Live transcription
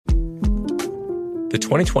The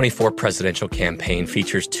 2024 presidential campaign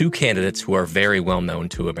features two candidates who are very well known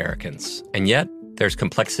to Americans. And yet, there's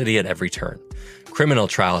complexity at every turn. Criminal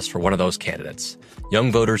trials for one of those candidates. Young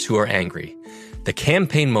voters who are angry. The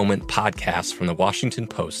Campaign Moment podcast from the Washington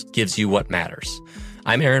Post gives you what matters.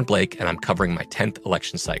 I'm Aaron Blake, and I'm covering my 10th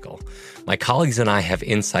election cycle. My colleagues and I have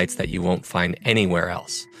insights that you won't find anywhere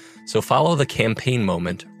else. So follow the Campaign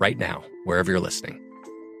Moment right now, wherever you're listening.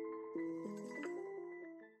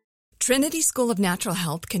 Trinity School of Natural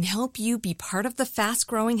Health can help you be part of the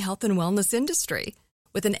fast-growing health and wellness industry.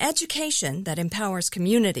 With an education that empowers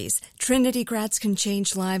communities, Trinity grads can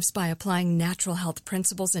change lives by applying natural health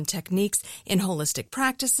principles and techniques in holistic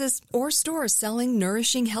practices or stores selling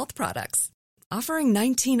nourishing health products. Offering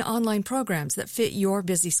 19 online programs that fit your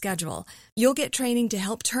busy schedule, you'll get training to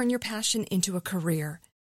help turn your passion into a career.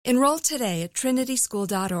 Enroll today at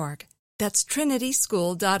trinityschool.org. That's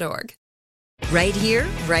trinityschool.org. Right here,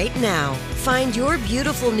 right now. Find your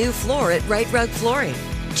beautiful new floor at Right Rug Flooring.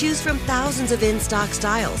 Choose from thousands of in-stock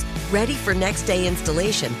styles, ready for next day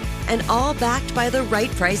installation, and all backed by the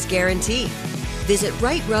right price guarantee. Visit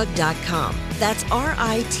rightrug.com. That's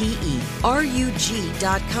RITERUG.com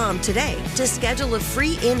today to schedule a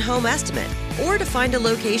free in-home estimate or to find a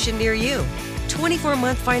location near you.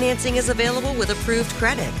 24-month financing is available with approved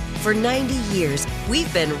credit. For 90 years,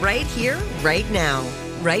 we've been right here, right now.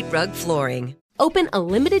 Right Rug Flooring. Open a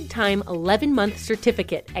limited-time 11-month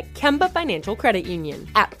certificate at Kemba Financial Credit Union.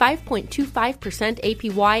 At 5.25%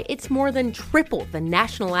 APY, it's more than triple the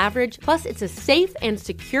national average, plus it's a safe and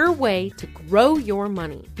secure way to grow your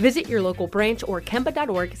money. Visit your local branch or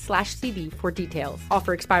kemba.org/CD for details.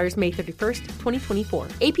 Offer expires May 31st, 2024.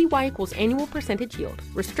 APY equals annual percentage yield.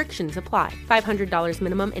 Restrictions apply. $500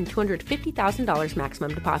 minimum and $250,000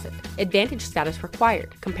 maximum deposit. Advantage status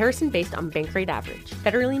required. Comparison based on bank rate average.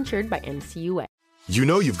 Federally insured by NCUA. You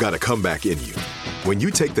know you've got a comeback in you. When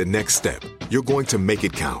you take the next step, you're going to make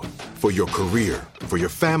it count. For your career, for your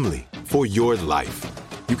family, for your life.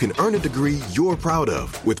 You can earn a degree you're proud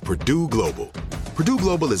of with Purdue Global. Purdue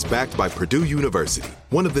Global is backed by Purdue University,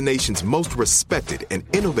 one of the nation's most respected and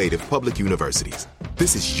innovative public universities.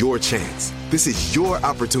 This is your chance. This is your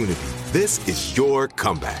opportunity. This is your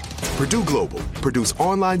comeback. Purdue Global, Purdue's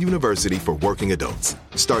online university for working adults.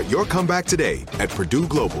 Start your comeback today at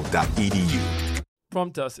purdueglobal.edu.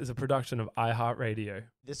 Prompt Us is a production of iHeartRadio.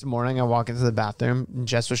 This morning, I walk into the bathroom, and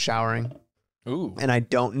Jess was showering. Ooh. And I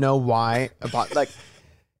don't know why. No,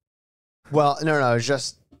 it's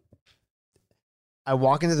just, I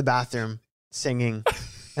walk into the bathroom singing,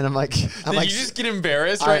 and I'm like, Did you just get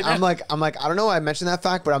embarrassed right now? I'm like, I don't know why I mentioned that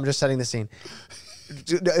fact, but I'm just setting the scene.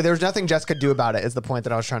 There's nothing Jess could do about it, is the point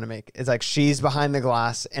that I was trying to make. It's like, she's behind the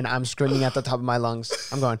glass, and I'm screaming at the top of my lungs.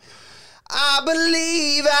 I'm going, I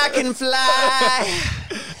believe I can fly.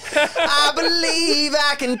 I believe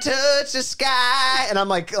I can touch the sky. And I'm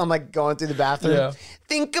like going through the bathroom. Yeah.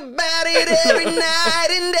 Think about it every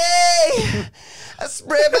night and day. I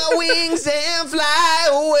spread my wings and fly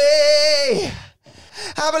away.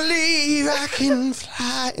 I believe I can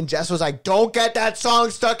fly. And Jess was like, don't get that song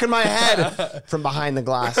stuck in my head from behind the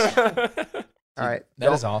glass. All right.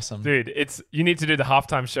 That is awesome. Dude, you need to do the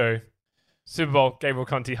halftime show. Super Bowl, Gabriel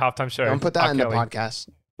Conti, halftime show. Don't put that in the podcast.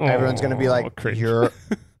 Everyone's going to be like,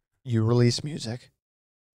 you release music.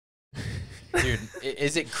 Dude,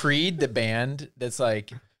 is it Creed, the band, that's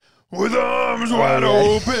like, with arms wide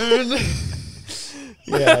open?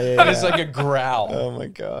 Yeah. And it's like a growl. Oh my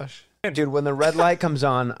gosh. Dude, when the red light comes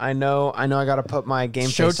on, I know I got to put my game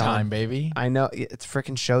face on. Showtime, baby. I know. It's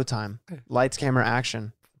freaking showtime. Lights, camera,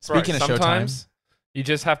 action. Speaking of sometimes Showtime, you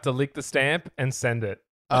just have to lick the stamp and send it.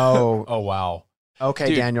 Oh. Oh, wow. Okay,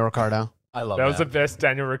 Dude, Daniel Ricciardo. I love that. That was the best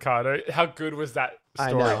Daniel Ricciardo. How good was that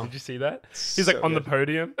story? I know. Did you see that? He's like on the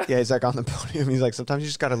podium. Yeah, he's like on the podium. He's like, sometimes you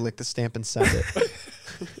just got to lick the stamp and send it.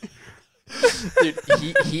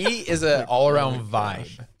 Dude, he is an all-around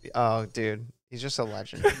vibe. Oh, dude. He's just a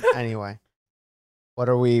legend. Anyway.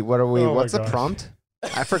 What's the prompt?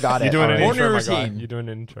 I forgot it. You're doing an Morning intro, my guy. routine. You're doing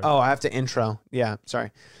an intro. Oh, I have to intro. Yeah,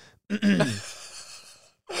 sorry.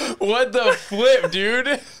 What the flip,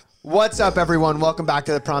 dude? What's up, everyone? Welcome back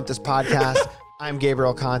to the Prompt Us podcast. I'm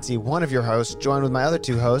Gabriel Conti, one of your hosts, joined with my other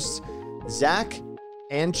two hosts, Zach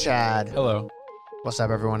and Chad. Hello. What's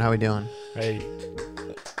up, everyone? How we doing? Hey.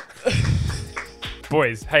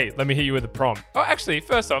 Boys, hey, let me hit you with a prompt. Oh, actually,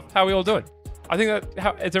 first off, how are we all doing? I think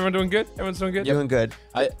is everyone doing good? Everyone's doing good? Doing good.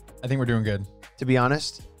 I think we're doing good. To be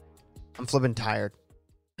honest, I'm flipping tired.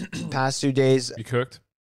 Past 2 days. You cooked?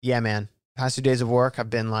 Yeah, man. Past 2 days of work, I've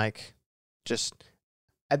been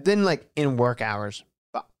in work hours,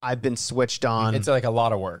 but I've been switched on. It's like a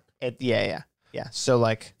lot of work. Yeah. So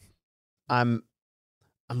like, I'm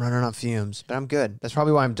I'm running on fumes, but I'm good. That's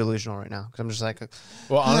probably why I'm delusional right now. Because I'm just like,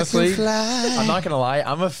 Well, honestly, I can fly. I'm not gonna lie.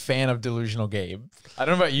 I'm a fan of Delusional Gabe. I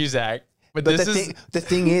don't know about you, Zach, but But this the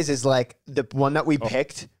thing is like the one that we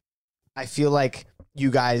picked, I feel like you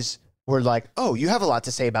guys were like, oh, you have a lot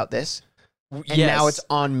to say about this. And now it's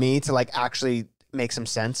on me to like actually make some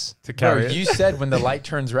sense. To carry Bro, it. you said when the light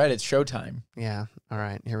turns red, it's showtime. Yeah. All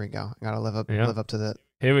right. Here we go. I gotta live up to the.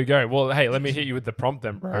 Here we go. Well, hey, let me hit you with the prompt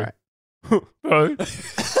then, bro. All right. Bro.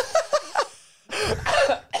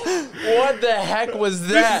 What the heck was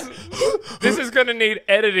that? This is gonna need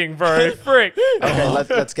editing, bro. Frick. Okay.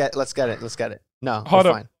 Let's get it. No. Hold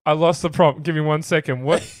we're on. fine. I lost the prompt. Give me 1 second.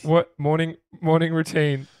 What morning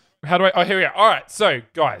routine? How do I? Oh, here we go. All right. So,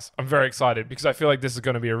 guys, I'm very excited because I feel like this is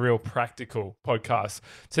going to be a real practical podcast.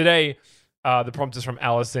 Today, the prompt is from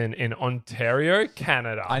Allison in Ontario,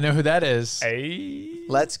 Canada. I know who that is. Hey.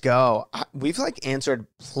 Let's go. We've like answered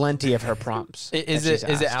plenty of her prompts. Is that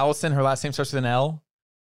she's it asked. Allison? Her last name starts with an L.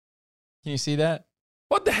 Can you see that?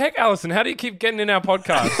 What the heck, Allison? How do you keep getting in our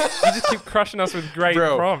podcast? You just keep crushing us with great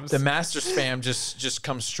Bro, prompts. the Masters fam just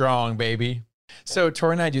comes strong, baby. So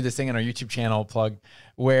Tori and I do this thing on our YouTube channel, plug,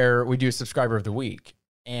 where we do a subscriber of the week.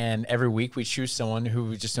 And every week we choose someone who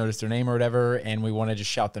we just noticed their name or whatever, and we want to just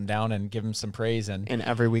shout them down and give them some praise. And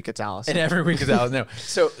every week it's Allison. And every week is Allison. No.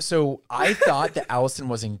 So I thought that Allison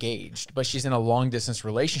was engaged, but she's in a long distance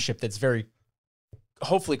relationship that's very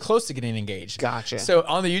hopefully close to getting engaged. Gotcha. So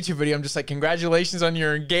on the YouTube video, I'm just like, congratulations on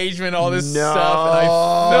your engagement, all this No. stuff.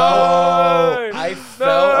 And I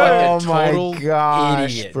felt like a total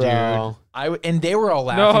gosh, idiot, bro. dude. And they were all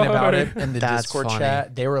laughing No. about it in the That's Discord funny.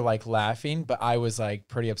 chat. They were like laughing, but I was like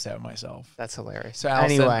pretty upset with myself. That's hilarious. So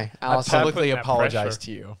Allison, anyway, I Allison, Putting publicly that apologize pressure.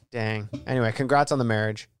 to you. dang. Anyway, congrats on the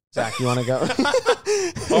marriage. Zach, you want to go?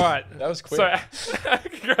 All right. That was quick. So,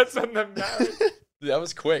 congrats on the marriage. That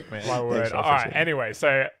was quick, man. My word. All right. Anyway,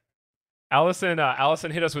 so Allison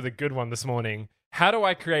hit us with a good one this morning. How do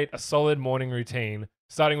I create a solid morning routine?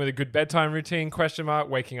 Starting with a good bedtime routine, ?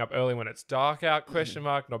 Waking up early when it's dark out, ?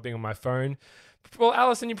 Not being on my phone. Well,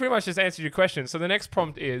 Allison, you pretty much just answered your question. So the next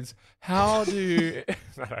prompt is, how do...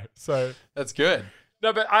 So... That's good.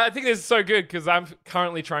 No, but I think this is so good because I'm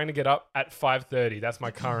currently trying to get up at 5:30. That's my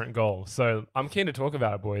current goal. So I'm keen to talk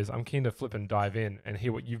about it, boys. I'm keen to flip and dive in and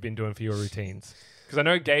hear what you've been doing for your routines. Because I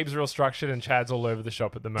know Gabe's real structured and Chad's all over the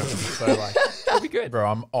shop at the moment. So, like, it'll be good. Bro,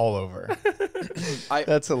 I'm all over.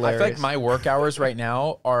 That's hilarious. I feel like my work hours right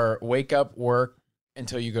now are wake up, work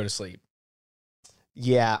until you go to sleep.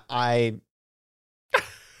 Yeah, I am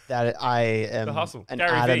The hustle. an Gary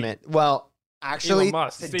Vee. adamant. Well, actually, Elon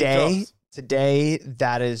Musk, Steve today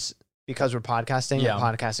that is because we're podcasting. Yeah.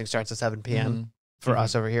 Podcasting starts at 7 p.m. for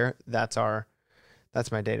us over here. That's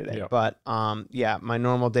my day to day. Yeah. But yeah, my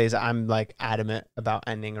normal days, I'm like adamant about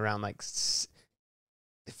ending around like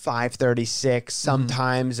 5:36.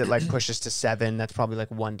 Sometimes it like pushes to 7. That's probably like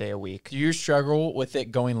one day a week. Do you struggle with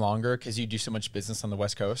it going longer because you do so much business on the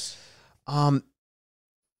West Coast?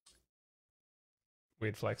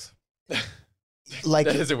 Weird flex. Like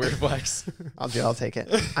That is a weird flex. I'll take it.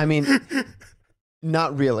 I mean,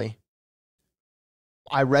 not really.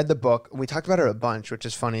 I read the book. We talked about it a bunch, which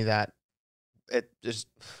is funny that it just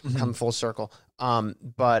come full circle.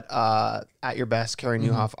 But At Your Best, Carey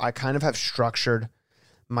Nieuwhof, I kind of have structured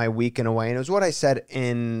my week in a way. And it was what I said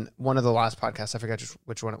in one of the last podcasts. I forget just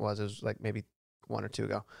which one it was. It was like maybe 1 or 2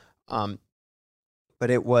 ago. But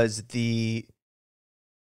it was the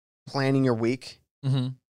planning your week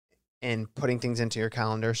and putting things into your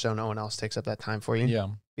calendar so no one else takes up that time for you. Yeah.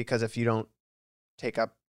 Because if you don't take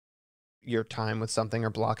up your time with something or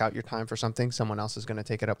block out your time for something, someone else is going to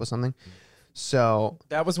take it up with something. So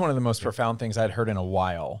That was one of the most profound things I'd heard in a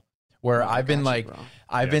while, where I've been like,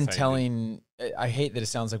 I've Yeah, been same telling, I hate that it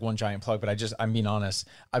sounds like one giant plug, but I'm being honest.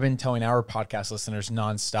 I've been telling our podcast listeners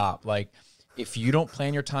nonstop, like, if you don't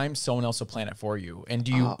plan your time, someone else will plan it for you. And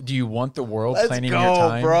do you want the world planning your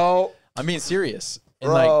time? bro. I'm being serious. And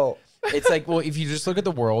Bro. like, it's like, well, if you just look at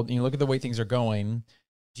the world and you look at the way things are going,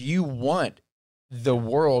 do you want the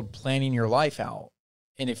world planning your life out?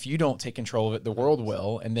 And if you don't take control of it, the world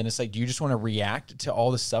will. And then it's like, do you just want to react to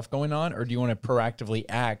all the stuff going on, or do you want to proactively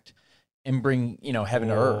act and bring, heaven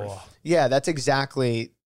to earth? Yeah, that's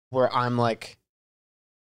exactly where I'm like,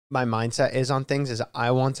 my mindset is on things is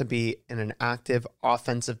I want to be in an active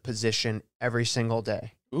offensive position every single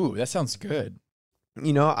day. Ooh, that sounds good.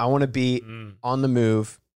 I want to be on the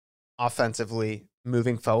move offensively,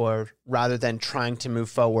 moving forward rather than trying to move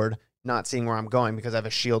forward, not seeing where I'm going because I have a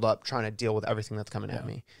shield up trying to deal with everything that's coming at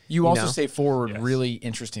me. You also know? say forward Yes. really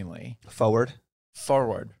interestingly. Forward.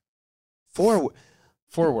 Forward.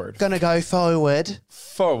 Forward. Gonna go forward.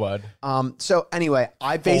 Forward. So anyway,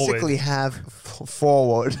 I basically have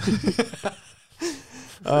forward.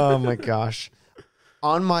 Oh my gosh.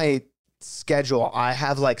 On my schedule, I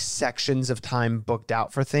have like sections of time booked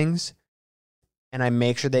out for things, and I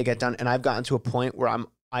make sure they get done. And I've gotten to a point where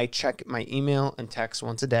I check my email and text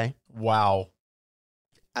once a day Wow.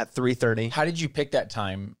 at 3:30. How did you pick that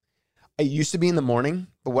time? It used to be in the morning,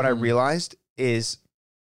 but what I realized is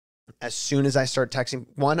as soon as I start texting,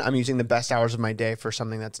 one, I'm using the best hours of my day for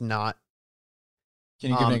something that's not.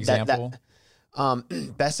 Can you give an example?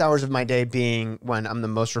 Best hours of my day being when I'm the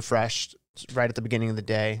most refreshed, right at the beginning of the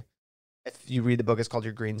day. If you read the book, it's called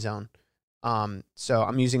Your Green Zone. So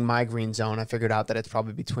I'm using my green zone. I figured out that it's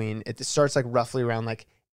probably between, it starts like roughly around like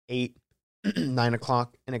 8, 9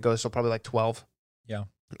 o'clock, and it goes till probably like 12. Yeah.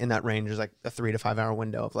 In that range, there's like a 3 to 5 hour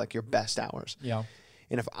window of like your best hours. Yeah.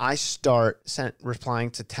 And if I start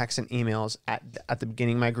replying to texts and emails at the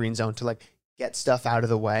beginning of my green zone to like get stuff out of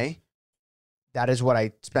the way, that is what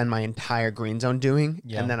I spend my entire green zone doing.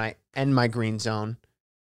 Yeah. And then I end my green zone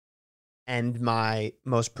and my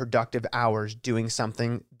most productive hours doing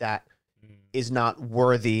something that is not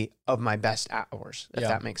worthy of my best hours, if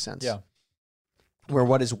that makes sense. Yeah. Where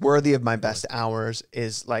what is worthy of my best hours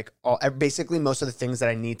is like basically most of the things that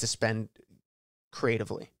I need to spend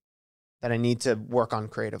creatively, that I need to work on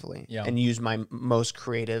creatively and use my most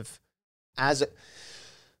creative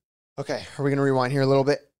okay, are we going to rewind here a little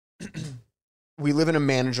bit? We live in a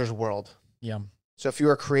manager's world. Yeah. So if you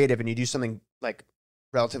are creative and you do something like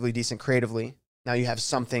relatively decent creatively, now you have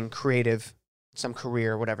something creative, some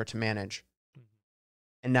career, whatever to manage.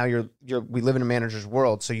 And now we live in a manager's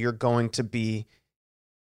world. So you're going to be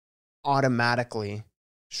automatically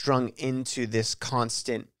strung into this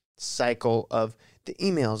constant cycle of the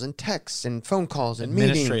emails and texts and phone calls and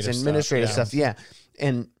meetings and administrative stuff. Yeah.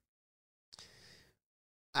 And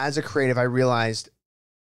as a creative, I realized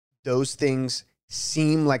those things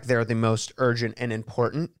seem like they're the most urgent and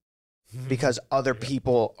important because other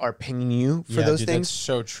people are pinging you for those things. That's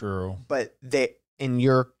so true. But this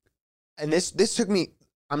took me,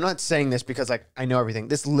 I'm not saying this because like I know everything.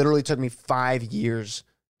 This literally took me 5 years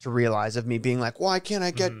to realize, of me being like, why can't I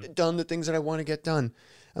get done the things that I want to get done?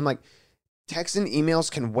 I'm like, texts and emails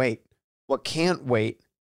can wait. What can't wait,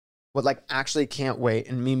 what like actually can't wait,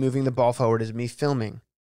 and me moving the ball forward is me filming,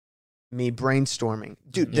 me brainstorming.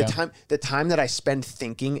 Dude, the time that I spend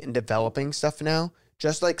thinking and developing stuff now,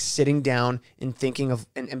 just like sitting down and thinking of,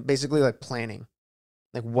 and basically like planning,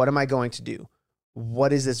 like what am I going to do?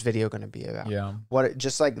 What is this video going to be about? Yeah.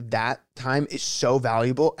 Just like that time is so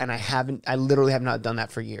valuable. And I literally have not done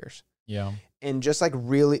that for years. Yeah. And just like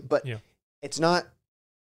really, but it's not,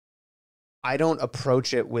 I don't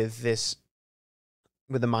approach it with the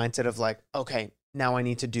mindset of like, okay, now I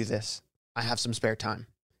need to do this. I have some spare time.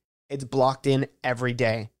 It's blocked in every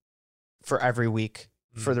day for every week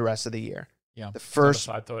for the rest of the year. Yeah. The first, it's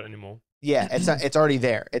not a side thought anymore. Yeah. It's already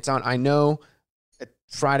there. It's on, I know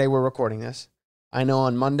Friday we're recording this. I know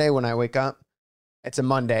on Monday when I wake up, it's a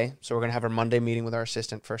Monday. So we're going to have our Monday meeting with our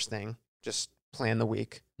assistant first thing, just plan the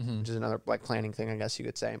week, which is another like planning thing, I guess you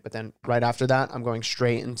could say. But then right after that, I'm going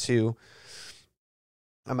straight into,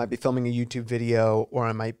 I might be filming a YouTube video, or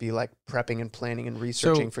I might be like prepping and planning and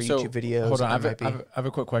researching for YouTube videos. Hold on. I have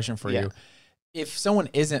a quick question for you. If someone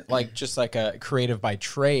isn't like just like a creative by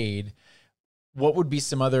trade, what would be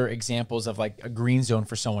some other examples of like a green zone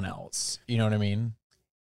for someone else? You know what I mean?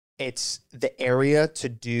 It's the area to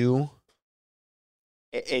do.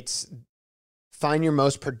 It's find your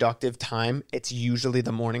most productive time. It's usually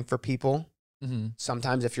the morning for people.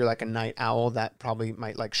 Sometimes if you're like a night owl, that probably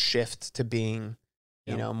might like shift to being,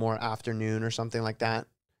 you know, more afternoon or something like that.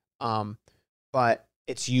 But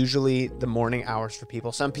it's usually the morning hours for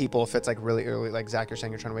people. Some people, if it's like really early, like Zach, you're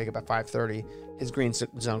saying you're trying to wake up at 5:30, his green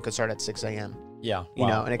zone could start at 6 a.m. Yeah. You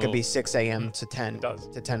know, and it could be 6 a.m. to 10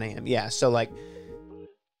 a.m. Yeah. So like,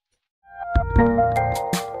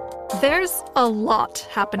 there's a lot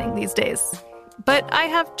happening these days, but I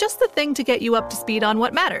have just the thing to get you up to speed on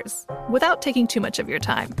what matters without taking too much of your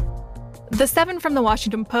time. The 7 from the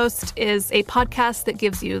Washington Post is a podcast that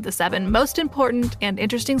gives you the 7 most important and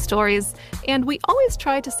interesting stories, and we always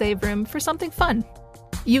try to save room for something fun.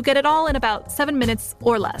 You get it all in about 7 minutes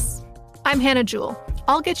or less. I'm Hannah Jewell.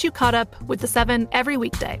 I'll get you caught up with the 7 every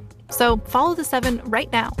weekday. So follow the 7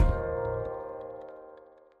 right now.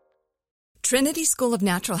 Trinity School of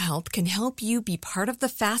Natural Health can help you be part of the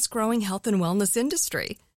fast-growing health and wellness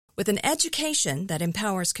industry. With an education that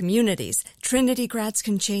empowers communities, Trinity grads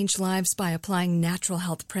can change lives by applying natural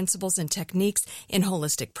health principles and techniques in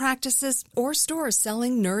holistic practices or stores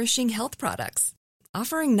selling nourishing health products.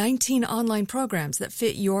 offering 19 online programs that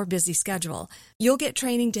fit your busy schedule. You'll get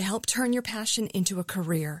training to help turn your passion into a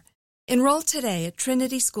career. Enroll today at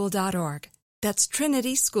trinityschool.org. That's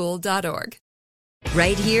trinityschool.org.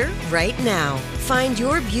 Right here, right now. Find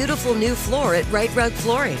your beautiful new floor at Right Rug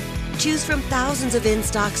Flooring. Choose from thousands of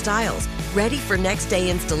in-stock styles, ready for next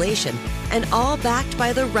day installation, and all backed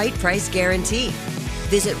by the right price guarantee.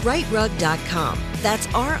 Visit rightrug.com. That's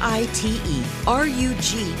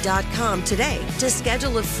RITERUG.com today to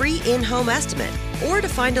schedule a free in-home estimate or to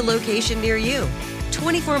find a location near you.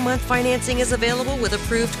 24-month financing is available with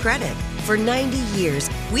approved credit. For 90 years,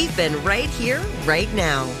 we've been right here, right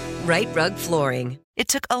now. Right Rug Flooring. It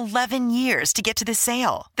took 11 years to get to this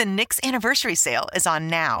sale. The Knix Anniversary Sale is on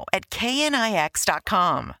now at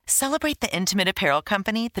knix.com. Celebrate the intimate apparel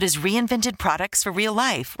company that has reinvented products for real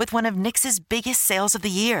life with one of Knix's biggest sales of the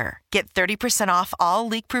year. Get 30% off all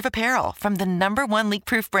leak-proof apparel from the #1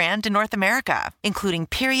 leak-proof brand in North America, including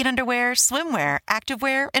period underwear, swimwear,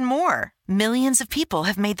 activewear, and more. Millions of people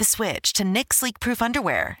have made the switch to Knix leak-proof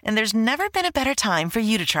underwear, and there's never been a better time for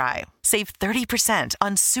you to try. Save 30%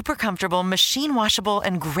 on super comfortable, machine-washable,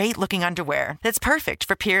 and great-looking underwear that's perfect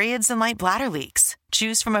for periods and light bladder leaks.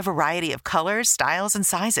 Choose from a variety of colors, styles, and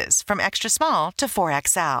sizes, from extra small to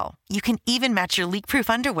 4XL. You can even match your leak-proof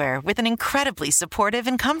underwear with an incredibly supportive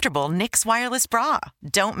and comfortable Knix wireless bra.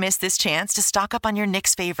 Don't miss this chance to stock up on your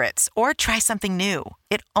Knix favorites or try something new.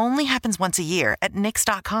 It only happens once a year at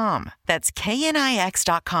Knix.com. That's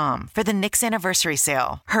KNIX.com for the Knix Anniversary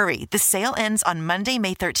Sale. Hurry, the sale ends on Monday,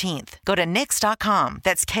 May 13th. Go to Knix.com.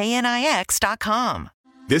 That's KNIX.com.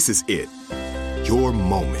 This is it. Your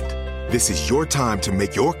moment. This is your time to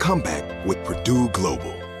make your comeback with Purdue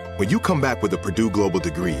Global. When you come back with a Purdue Global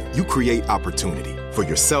degree, you create opportunity for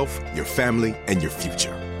yourself, your family, and your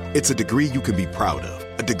future. It's a degree you can be proud of,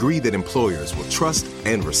 a degree that employers will trust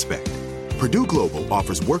and respect. Purdue Global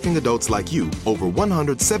offers working adults like you over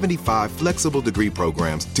 175 flexible degree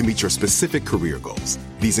programs to meet your specific career goals.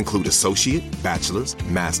 These include associate, bachelor's,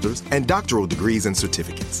 master's, and doctoral degrees and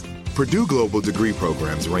certificates. Purdue Global degree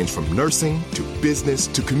programs range from nursing to business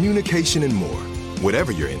to communication and more.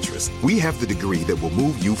 Whatever your interest, we have the degree that will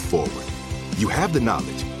move you forward. You have the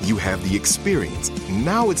knowledge, you have the experience.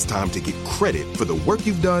 Now it's time to get credit for the work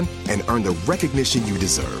you've done and earn the recognition you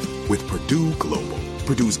deserve with Purdue Global,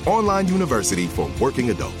 Purdue's online university for working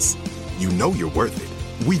adults. You know you're worth it.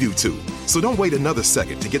 We do too. So don't wait another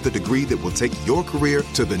second to get the degree that will take your career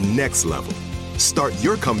to the next level. Start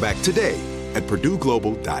your comeback today at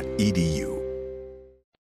purdueglobal.edu.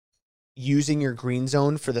 Using your green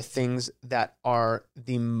zone for the things that are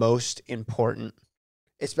the most important,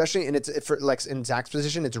 especially, and it's for like in Zach's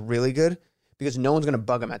position, it's really good because no one's going to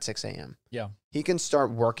bug him at 6 a.m. Yeah. He can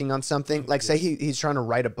start working on something. Like say he's trying to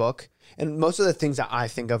write a book, and most of the things that I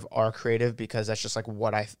think of are creative because that's just like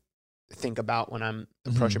what I think about when I'm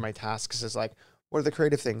approaching my tasks is like, what are the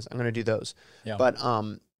creative things? I'm going to do those. Yeah. But,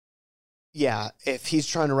 yeah, if he's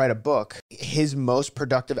trying to write a book, his most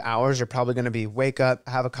productive hours are probably going to be wake up,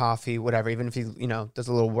 have a coffee, whatever, even if he, does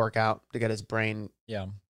a little workout to get his brain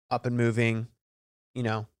up and moving,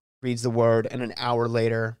 reads the word, and an hour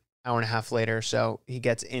later, hour and a half later, so he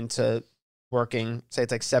gets into working, say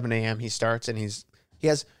it's like 7 a.m. he starts, and he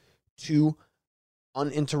has 2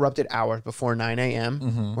 uninterrupted hours before 9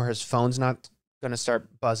 a.m. Where his phone's not going to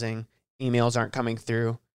start buzzing, emails aren't coming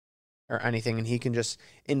through or anything, and he can just,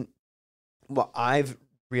 what I've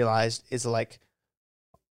realized is like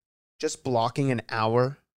just blocking an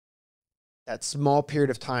hour, that small period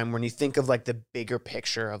of time when you think of like the bigger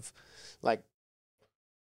picture of like,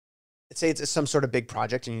 let's say it's some sort of big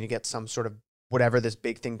project and you need to get some sort of whatever this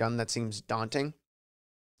big thing done that seems daunting.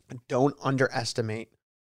 Don't underestimate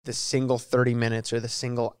the single 30 minutes or the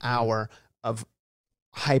single hour of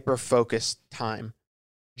hyper-focused time.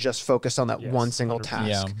 Just focus on that one single 100%.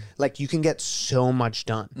 task. Yeah. Like you can get so much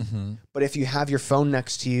done. But if you have your phone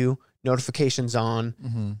next to you, notifications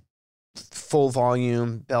on, full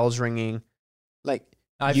volume, bells ringing, like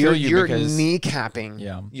you're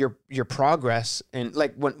kneecapping your progress. And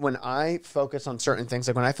like when I focus on certain things,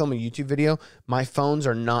 like when I film a YouTube video, my phones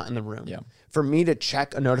are not in the room. Yeah. For me to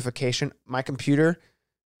check a notification, my computer,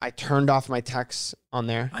 I turned off my texts on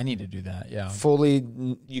there. I need to do that. Yeah. Fully,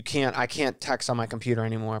 I can't text on my computer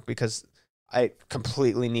anymore because I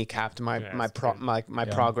completely kneecapped my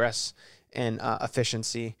progress and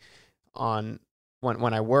efficiency on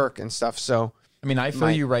when I work and stuff. So I mean, I feel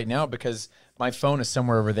you right now because my phone is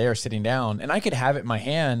somewhere over there sitting down, and I could have it in my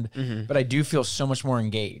hand, but I do feel so much more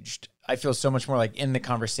engaged. I feel so much more like in the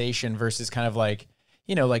conversation versus kind of like,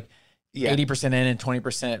 80% in and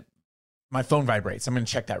 20%. My phone vibrates. I'm going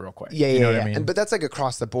to check that real quick. Yeah, you know what I mean? But that's like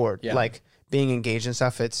across the board. Yeah. Like being engaged and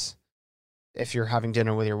stuff, it's if you're having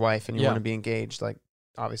dinner with your wife and you Yeah. want to be engaged, like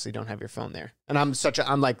obviously don't have your phone there. And I'm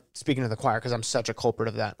like speaking to the choir because I'm such a culprit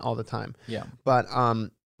of that all the time. Yeah. But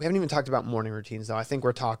we haven't even talked about morning routines though. I think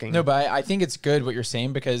we're talking. No, but I think it's good what you're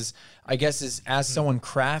saying, because I guess as someone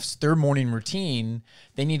crafts their morning routine,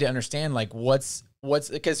 they need to understand like what's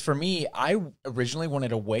because for me, I originally wanted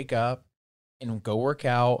to wake up and go work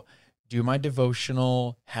out, do my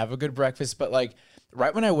devotional, have a good breakfast, but like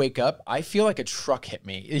right when I wake up, I feel like a truck hit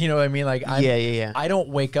me. You know what I mean? Like Yeah. I don't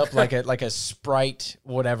wake up like a Sprite,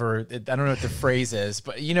 whatever. I don't know what the phrase is,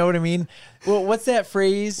 but you know what I mean? Well, what's that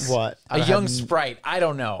phrase? What? A young Sprite. I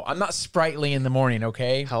don't know. I'm not sprightly in the morning,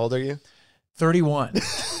 okay? How old are you? 31.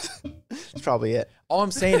 That's probably it. All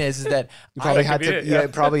I'm saying is that You probably I, had to. Yeah,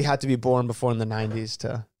 probably had to be born before in the 90s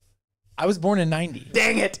to. I was born in 90.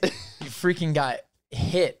 Dang it! You freaking got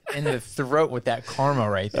hit in the throat with that karma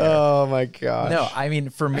right there. Oh my gosh. No, I mean,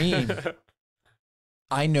 for me,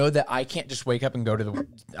 I know that I can't just wake up and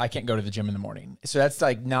I can't go to the gym in the morning. So that's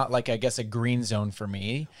like not like, I guess, a green zone for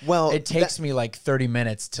me. Well, it takes me like 30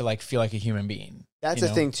 minutes to like feel like a human being. That's you the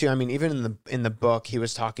know? thing too. I mean, even in the book, he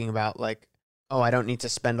was talking about like, oh, I don't need to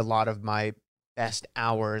spend a lot of my best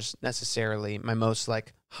hours necessarily, my most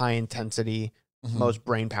like high intensity, Mhm. most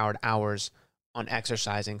brain powered hours on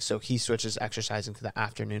exercising. So he switches exercising to the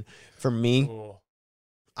afternoon. For me, Ooh.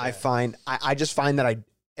 I find I just find that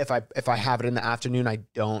if I have it in the afternoon, I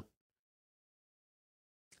don't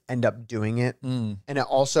end up doing it. Mm. And it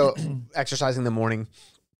also exercising in the morning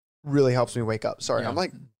really helps me wake up. Sorry, Yeah. I'm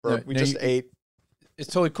like No, we no, just you- all It's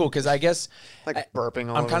totally cool because I guess like burping.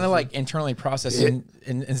 All I'm over kind the of thing. like internally processing.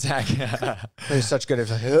 And Zach, They're such good.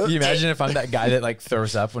 can you imagine if I'm that guy that like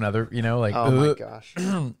throws up when other, you know, like, Oh my gosh.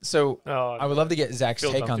 So Oh, I would love to get Zach's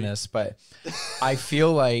Feel take on dumpy. this, but I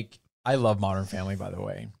feel like I love Modern Family, by the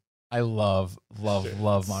way. I love Dude,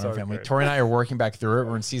 Modern so Family. good. Tori and I are working back through it.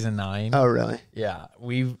 We're in season 9. Oh really? Yeah,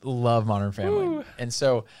 we love Modern Family. Woo. And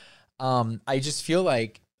so I just feel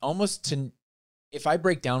like if I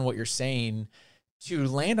break down what you're saying, to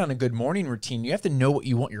land on a good morning routine, you have to know what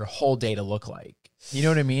you want your whole day to look like. You know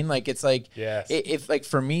what I mean? Like, it's like, Yes. if like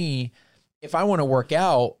for me, if I want to work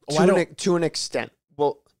out, To an extent.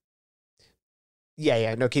 Well,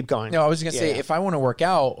 yeah. No, keep going. No, I was going to say, Yeah. if I want to work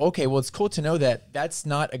out, okay, well, it's cool to know that that's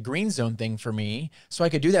not a green zone thing for me, so I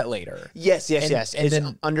could do that later. Yes. And It's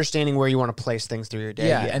then- understanding where you want to place things through your day.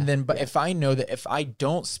 Yeah, and then, but if I know that if I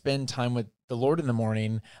don't spend time with the Lord in the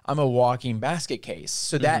morning, I'm a walking basket case.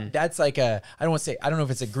 So that's like I don't want to say, I don't know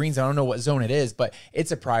if it's a green zone, I don't know what zone it is, but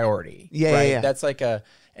it's a priority. Yeah, right? yeah. That's like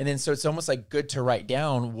and then so it's almost like good to write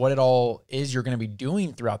down what it all is you're going to be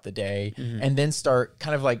doing throughout the day, and then start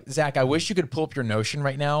kind of like, Zach, I wish you could pull up your Notion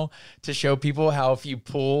right now to show people how if you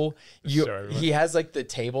pull, Show everyone. he has like the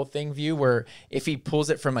table thing view where if he pulls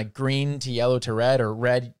it from like green to yellow to red or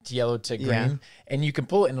red to yellow to green, Yeah. and you can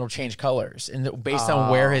pull it and it'll change colors. And based on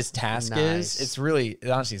where his task nice. is, it's really,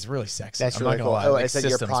 honestly, it's really sexy. That's I'm really not cool. gonna lie. Oh, Like is that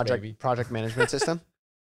your systems, baby. project management system?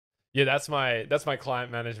 Yeah, that's my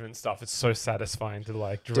client management stuff. It's so satisfying to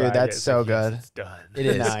like drag Dude, that's it. It's so like, yes, good. it's done. It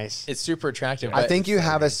is. Nice. It's super attractive. I but- think you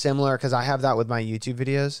have a similar because I have that with my YouTube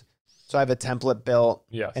videos. So I have a template built,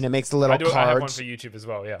 Yes. and it makes the little I have one cards. for YouTube as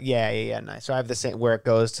well. Yeah. Yeah. Nice. So I have the same where it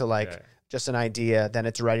goes to like Yeah. just an idea, then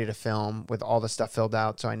it's ready to film with all the stuff filled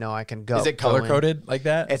out, so I know I can go. Is it go in. color coded like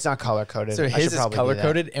that? It's not color coded. So his is color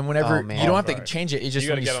coded, and whenever Oh, man. you don't have to Right. change it, it just You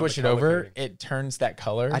gotta when you get on switch the it color over, coding. it turns that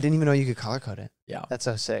color. I didn't even know you could color code it. Yeah. That's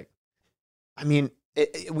so sick. I mean,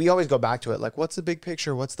 we always go back to it, like, what's the big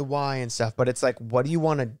picture? What's the why and stuff? But it's like, what do you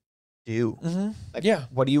want to do? Mm-hmm. Like, Yeah.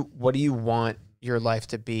 What do you want your life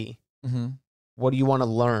to be? Mm-hmm. What do you want to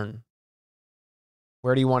learn?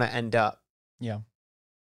 Where do you want to end up? Yeah.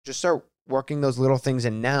 Just start working those little things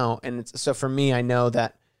in now. And so for me, I know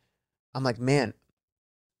that I'm like, man,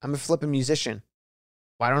 I'm a flipping musician.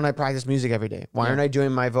 Why don't I practice music every day? Why Yeah. aren't I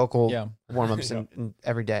doing my vocal Yeah. warm-ups Yeah. and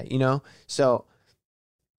every day? You know? So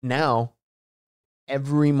now,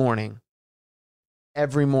 every morning,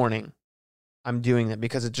 I'm doing that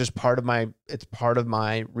because it's just part of my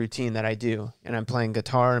routine that I do. And I'm playing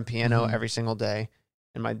guitar and piano Mhm. every single day.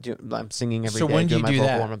 And I'm singing every day. So when do doing you my do vocal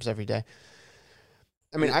that? warm-ups every day.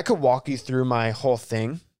 I mean, I could walk you through my whole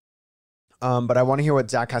thing. But I want to hear what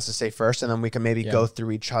Zach has to say first, and then we can maybe Yeah. go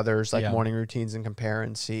through each other's like Yeah. morning routines and compare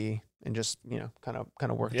and see, and just kind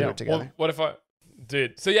of work through Yeah. it together. Well, what if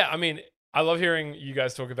dude? So yeah, I mean, I love hearing you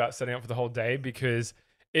guys talk about setting up for the whole day because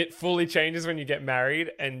it fully changes when you get married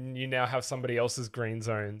and you now have somebody else's green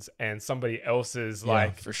zones and somebody else's Yeah,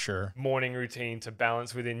 like for sure. morning routine to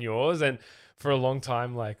balance within yours. And for a long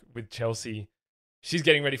time, like with Chelsea, she's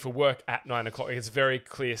getting ready for work at 9 o'clock. It's a very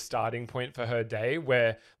clear starting point for her day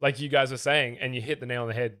where, like you guys were saying, and you hit the nail on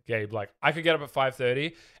the head, Gabe, like I could get up at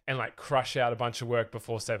 5:30 and like crush out a bunch of work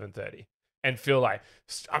before 7:30 and feel like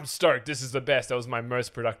I'm stoked. This is the best. That was my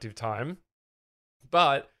most productive time.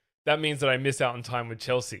 But that means that I miss out on time with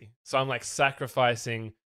Chelsea. So I'm like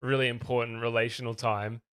sacrificing really important relational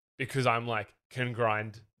time because I'm like, can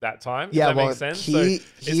grind that time. Yeah, Does that well, make sense? he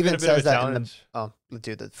So even says that in the challenge. oh,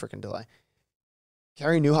 dude, the freaking delay.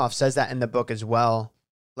 Carey Nieuwhof says that in the book as well.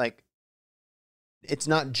 Like, it's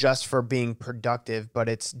not just for being productive, but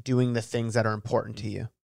it's doing the things that are important to you.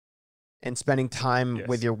 And spending time Yes.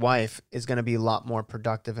 with your wife is going to be a lot more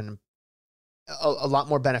productive and a lot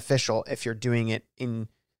more beneficial if you're doing it in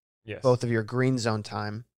Yes. both of your green zone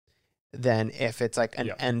time than if it's like an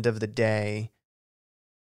Yeah. end of the day.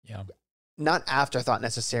 Yeah. Not afterthought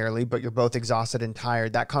necessarily, but you're both exhausted and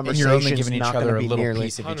tired. That And conversation you're only giving each not other going a to be little nearly.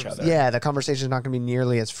 piece of each 100%. other. Yeah, the conversation is not going to be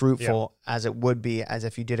nearly as fruitful as it would be as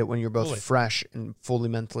if you did it when you're both Fully. fresh and fully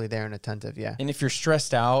mentally there and attentive. Yeah. And if you're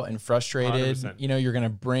stressed out and frustrated, 100%. you know, you're going to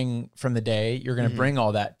bring from the day, you're going to Mhm. bring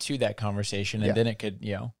all that to that conversation. And Yeah. then it could,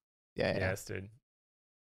 you know, Yeah. Yes, dude.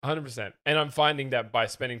 100%. And I'm finding that by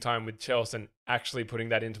spending time with Chelsea and actually putting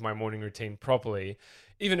that into my morning routine properly,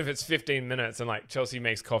 even if it's 15 minutes and like Chelsea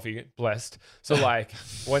makes coffee, blessed. So like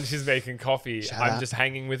when she's making coffee, Shut I'm up. just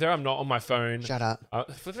hanging with her. I'm not on my phone. Shut up.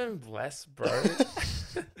 Flipping blessed, bro.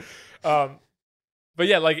 But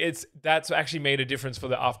yeah, like that's actually made a difference for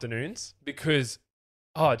the afternoons because,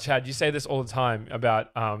 oh, Chad, you say this all the time about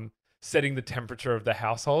setting the temperature of the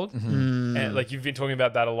household. Mm-hmm. And like you've been talking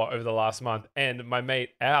about that a lot over the last month. And my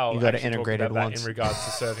mate Al You got it actually talked integrated about that once. in regards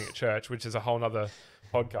to serving at church, which is a whole nother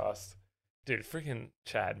podcast. Dude, freaking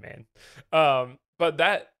Chad, man. But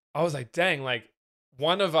that I was like, dang, like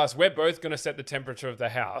one of us, we're both gonna set the temperature of the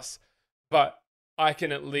house, but I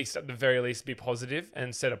can at least at the very least be positive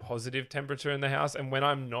and set a positive temperature in the house. And when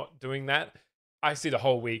I'm not doing that, I see the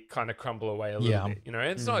whole week kind of crumble away a little Yeah. bit. You know,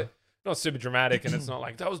 it's not super dramatic and it's not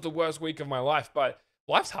like that was the worst week of my life, but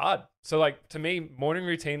life's hard. So like to me, morning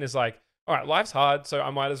routine is like, all right, life's hard, so I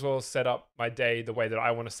might as well set up my day the way that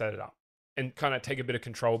I want to set it up and kind of take a bit of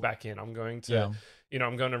control back in. I'm going to, you know,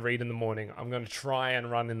 I'm going to read in the morning. I'm going to try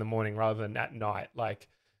and run in the morning rather than at night. Like,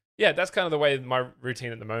 yeah, that's kind of the way my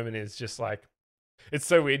routine at the moment is. Just like, it's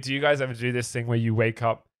so weird. Do you guys ever do this thing where you wake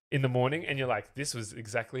up in the morning and you're like, this was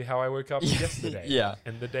exactly how I woke up yesterday Yeah.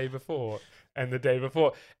 and the day before and the day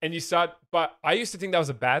before. And you start, but I used to think that was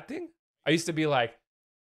a bad thing. I used to be like,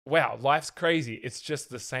 wow, life's crazy. It's just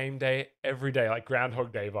the same day every day, like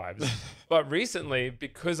Groundhog Day vibes. But recently,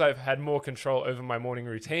 because I've had more control over my morning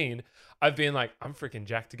routine, I've been like, I'm freaking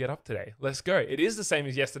jacked to get up today. Let's go. It is the same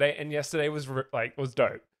as yesterday, and yesterday was was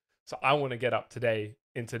dope. So I want to get up today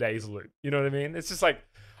in today's loop. You know what I mean? It's just like,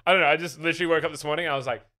 I don't know. I just literally woke up this morning. I was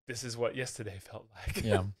like, this is what yesterday felt like.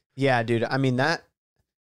 Yeah. Yeah, dude. I mean that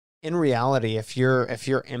in reality, if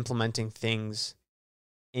you're implementing things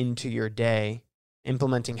into your day,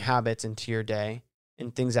 implementing habits into your day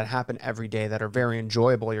and things that happen every day that are very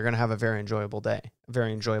enjoyable, you're going to have a very enjoyable day, a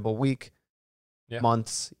very enjoyable week,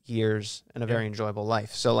 months, years, and a very enjoyable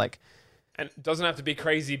life. So like, and it doesn't have to be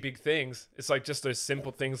crazy big things. It's like just those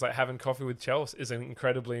simple things like having coffee with Chelsea is an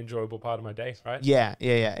incredibly enjoyable part of my day, right? yeah,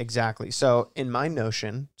 exactly. So in my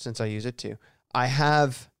Notion, since I use it too, I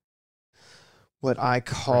have what I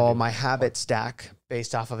call my habit stack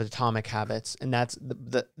based off of Atomic Habits. And that's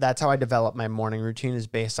how I develop my morning routine, is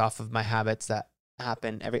based off of my habits that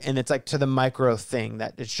happen and it's like to the micro thing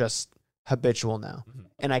that it's just habitual now. Mm-hmm.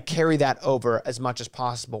 And I carry that over as much as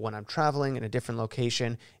possible when I'm traveling in a different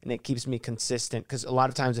location, and it keeps me consistent. Because a lot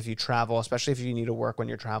of times if you travel, especially if you need to work when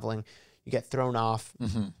you're traveling, you get thrown off.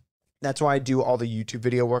 Mm-hmm. That's why I do all the YouTube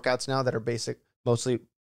video workouts now that are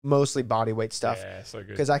mostly body weight stuff. Yeah, so good.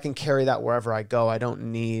 Because I can carry that wherever I go. I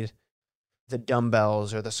don't need the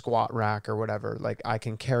dumbbells or the squat rack or whatever. Like I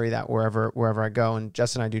can carry that wherever I go. And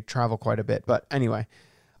Jess and I do travel quite a bit. But anyway,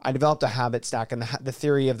 I developed a habit stack, and the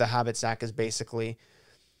theory of the habit stack is basically,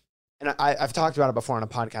 and I've talked about it before on a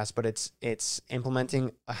podcast, but it's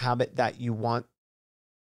implementing a habit that you want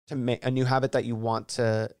to make, a new habit that you want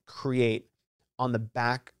to create on the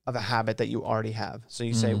back of a habit that you already have. So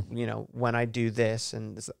you say, you know, when I do this,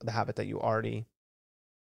 and this, the habit that you already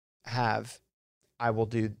have, I will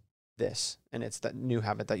do this, and it's the new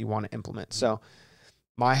habit that you want to implement. So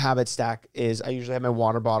my habit stack is I usually have my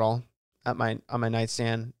water bottle on my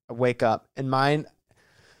nightstand. I wake up, and mine,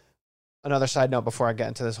 another side note before I get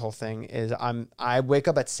into this whole thing, is I wake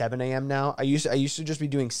up at 7 a.m. now. I used to just be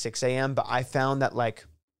doing 6 a.m., but I found that like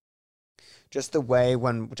just the way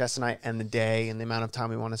when Jess and I end the day and the amount of time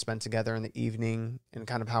we want to spend together in the evening and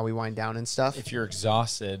kind of how we wind down and stuff. If you're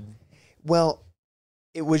exhausted. Well,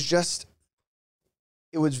 it was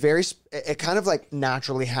very, it kind of like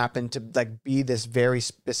naturally happened to like be this very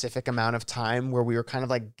specific amount of time where we were kind of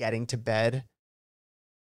like getting to bed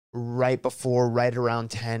right before, right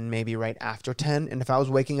around 10, maybe right after 10. And if I was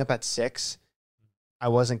waking up at 6, I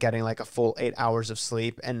wasn't getting like a full 8 hours of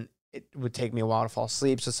sleep, and it would take me a while to fall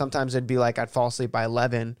asleep. So sometimes it'd be like I'd fall asleep by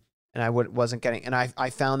 11 and I wasn't getting, and I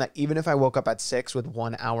found that even if I woke up at 6 with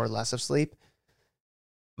 1 hour less of sleep,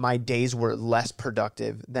 my days were less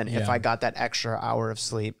productive than if I got that extra hour of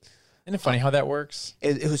sleep. Isn't it funny how that works?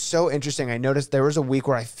 It was so interesting. I noticed there was a week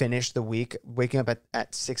where I finished the week waking up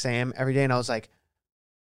at 6 a.m. every day, and I was like,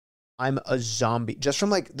 I'm a zombie. Just from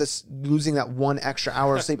like this losing that 1 extra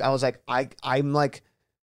hour of sleep, I was like, I'm like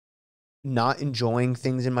not enjoying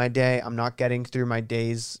things in my day. I'm not getting through my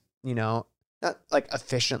days, not like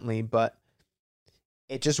efficiently, but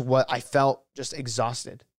it just I felt just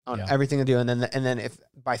exhausted on everything to do. And then if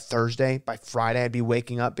by Friday, I'd be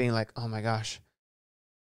waking up being like, oh my gosh,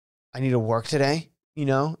 I need to work today,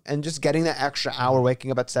 and just getting that extra hour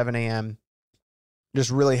waking up at 7 a.m. just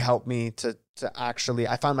really helped me to actually,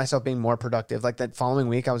 I found myself being more productive. Like that following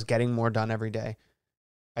week, I was getting more done every day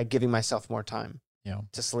by giving myself more time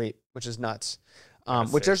to sleep, which is nuts.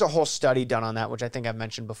 Which there's a whole study done on that, which I think I've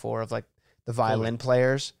mentioned before, of like the violin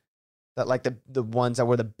players, that like the ones that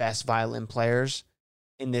were the best violin players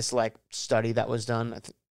in this like study that was done.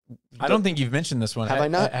 I don't think you've mentioned this one. Have I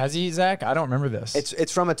not? Has he, Zach? I don't remember this.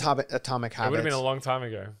 It's from Atomic Habits. It would have been a long time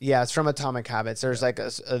ago. Yeah, it's from Atomic Habits. There's like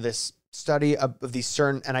this study of these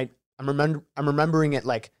certain, and I'm remembering it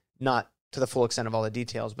like not to the full extent of all the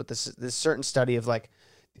details, but this certain study of like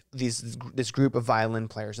this group of violin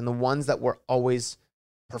players, and the ones that were always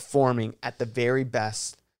performing at the very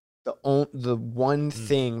best. The one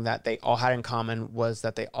thing that they all had in common was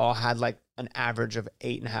that they all had like an average of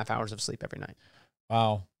 8.5 hours of sleep every night.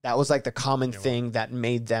 Wow. That was like the common thing that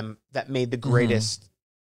made the greatest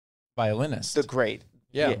violinist. The great.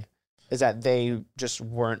 Yeah. Is that they just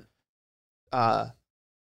weren't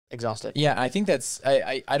exhausted. Yeah, I think that's,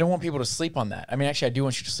 I don't want people to sleep on that. I mean, actually, I do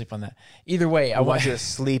want you to sleep on that. Either way, I want you to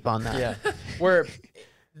sleep on that. Yeah. Where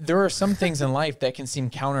there are some things in life that can seem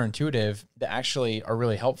counterintuitive that actually are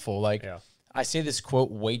really helpful. Like, I say this quote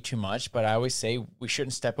way too much, but I always say we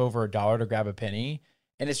shouldn't step over $1 to grab a penny.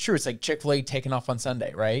 And it's true. It's like Chick-fil-A taking off on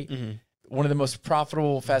Sunday, right? Mm-hmm. One of the most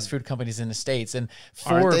profitable fast food companies in the States. And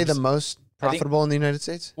Forbes, aren't they the most profitable in the United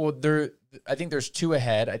States? Well, I think there's two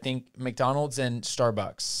ahead. I think McDonald's and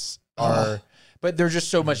Starbucks are, but they're just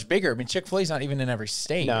so much bigger. I mean, Chick-fil-A is not even in every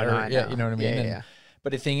state. No, I know. You know what I mean? Yeah.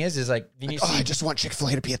 But the thing is like, then you see, I just want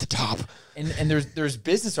Chick-fil-A to be at the top. And there's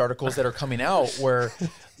business articles that are coming out where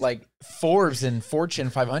like Forbes and Fortune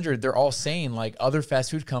 500, they're all saying like other fast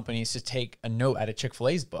food companies to take a note out of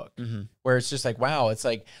Chick-fil-A's book, where it's just like, wow, it's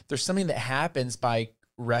like there's something that happens by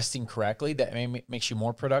resting correctly that makes you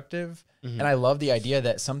more productive. And I love the idea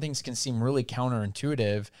that some things can seem really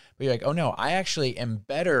counterintuitive, but you're like, oh no, I actually am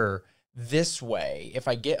better this way if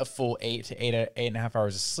I get a full 8 to 8.5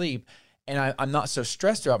 hours of sleep. And I'm not so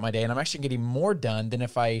stressed throughout my day, and I'm actually getting more done than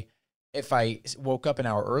if I woke up an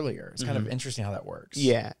hour earlier. It's kind of interesting how that works.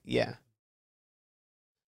 Yeah.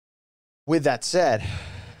 With that said,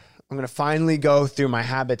 I'm going to finally go through my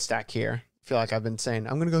habit stack here. I feel like I've been saying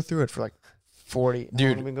I'm going to go through it for like 40. Dude, how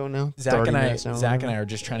long have we going now? Zach and I are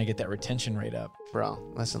just trying to get that retention rate up.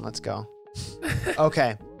 Bro, listen, let's go.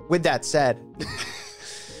 Okay. With that said,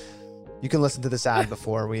 you can listen to this ad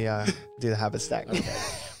before we do the habit stack. Okay.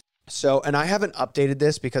 So, and I haven't updated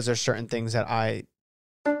this because there's certain things that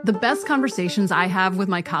The best conversations I have with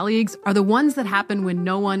my colleagues are the ones that happen when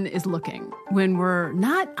no one is looking, when we're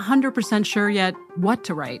not 100% sure yet what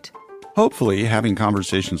to write. Hopefully, having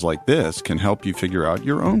conversations like this can help you figure out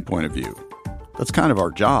your own point of view. That's kind of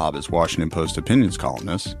our job as Washington Post opinions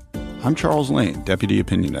columnists. I'm Charles Lane, Deputy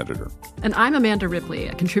Opinion Editor. And I'm Amanda Ripley,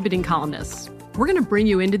 a contributing columnist. We're going to bring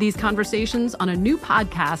you into these conversations on a new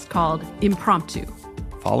podcast called Impromptu.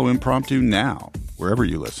 Follow Impromptu now, wherever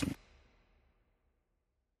you listen.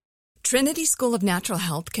 Trinity School of Natural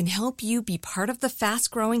Health can help you be part of the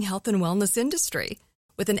fast-growing health and wellness industry.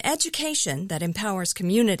 With an education that empowers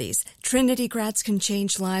communities, Trinity grads can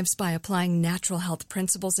change lives by applying natural health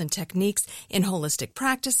principles and techniques in holistic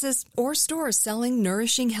practices or stores selling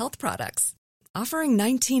nourishing health products. Offering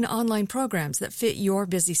 19 online programs that fit your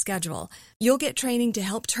busy schedule, you'll get training to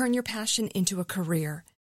help turn your passion into a career.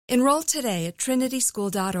 Enroll today at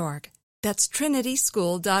trinityschool.org. That's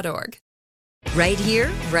trinityschool.org. Right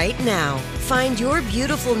here, right now. Find your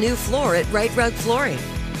beautiful new floor at Right Rug Flooring.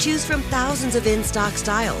 Choose from thousands of in-stock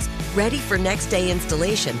styles, ready for next day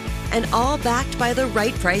installation, and all backed by the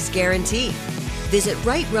right price guarantee. Visit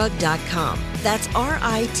rightrug.com. That's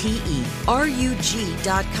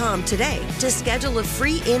RITERUG.com today to schedule a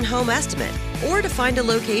free in-home estimate or to find a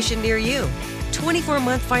location near you.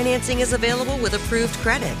 24-month financing is available with approved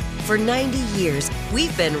credit. For 90 years,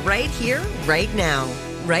 we've been right here, right now.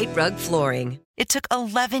 Right Rug Flooring. It took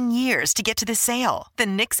 11 years to get to this sale. The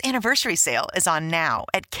Knix Anniversary Sale is on now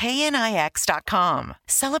at KNIX.com.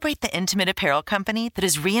 Celebrate the intimate apparel company that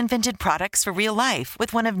has reinvented products for real life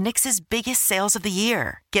with one of Knix's biggest sales of the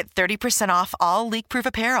year. Get 30% off all leak-proof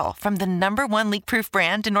apparel from the #1 leak-proof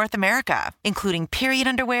brand in North America, including period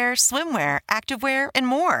underwear, swimwear, activewear, and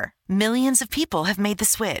more. Millions of people have made the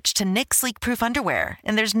switch to Knix leak-proof underwear,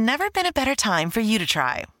 and there's never been a better time for you to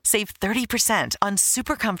try. Save 30% on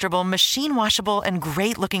super comfortable, machine-washable, and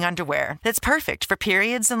great-looking underwear that's perfect for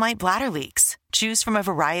periods and light bladder leaks. Choose from a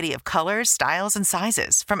variety of colors, styles, and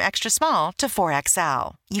sizes, from extra small to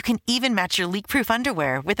 4XL. You can even match your leak-proof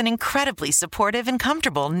underwear with an incredibly supportive and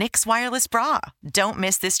comfortable Knix wireless bra. Don't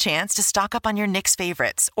miss this chance to stock up on your Knix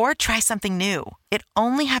favorites or try something new. It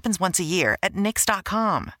only happens once a year at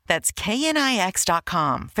Knix.com. That's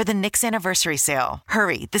KNIX.com for the Knix Anniversary Sale.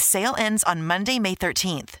 Hurry, the sale ends on Monday, May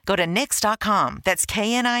 13th. Go to Knix.com. That's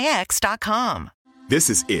KNIX.com. This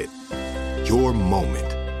is it. Your moment.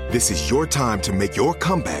 This is your time to make your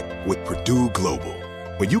comeback with Purdue Global.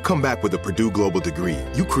 When you come back with a Purdue Global degree,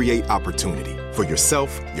 you create opportunity for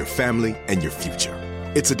yourself, your family, and your future.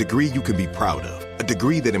 It's a degree you can be proud of, a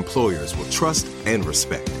degree that employers will trust and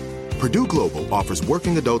respect. Purdue Global offers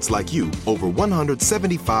working adults like you over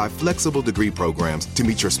 175 flexible degree programs to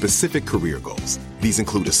meet your specific career goals. These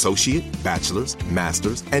include associate, bachelor's,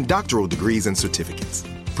 master's, and doctoral degrees and certificates.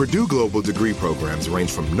 Purdue Global degree programs range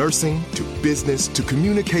from nursing to business to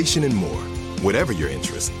communication and more. Whatever your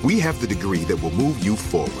interest, we have the degree that will move you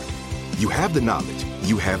forward. You have the knowledge,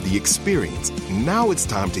 you have the experience. Now it's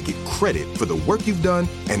time to get credit for the work you've done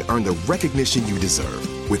and earn the recognition you deserve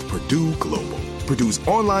with Purdue Global, Purdue's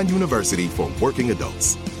online university for working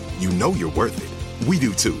adults. You know you're worth it. We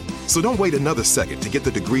do too. So don't wait another second to get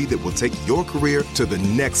the degree that will take your career to the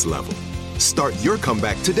next level. Start your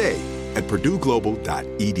comeback today at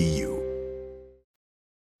purdueglobal.edu.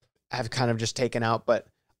 I've kind of just taken out, but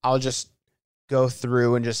I'll just go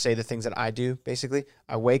through and just say the things that I do. Basically,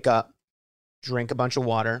 I wake up, drink a bunch of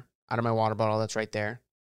water out of my water bottle that's right there.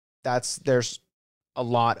 There's a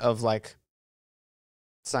lot of like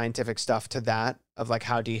scientific stuff to that, of like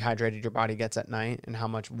how dehydrated your body gets at night and how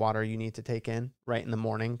much water you need to take in right in the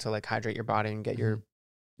morning to like hydrate your body and get your,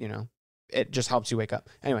 it just helps you wake up.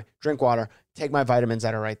 Anyway, drink water, take my vitamins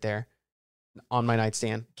that are right there on my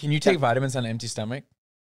nightstand. Can you take vitamins on an empty stomach?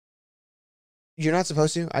 You're not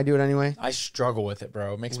supposed to. I do it anyway. I struggle with it,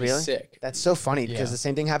 bro. It makes me sick. That's so funny because the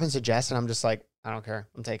same thing happens to Jess, and I'm just like, I don't care.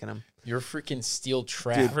 I'm taking them. You're a freaking steel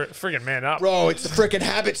trap. Dude, freaking man up. Bro, it's the freaking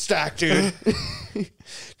habit stack, dude.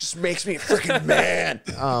 Just makes me a freaking man.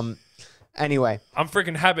 Anyway. I'm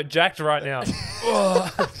freaking habit jacked right now.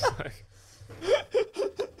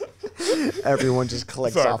 Everyone just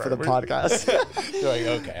clicks off of the podcast. You're like,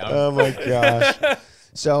 okay. Oh my gosh.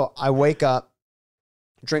 So I wake up,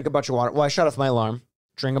 drink a bunch of water. Well, I shut off my alarm,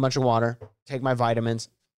 drink a bunch of water, take my vitamins,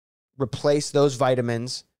 replace those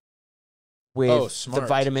vitamins with the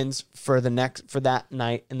vitamins for that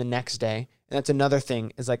night and the next day. And that's another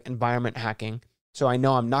thing, is like environment hacking. So I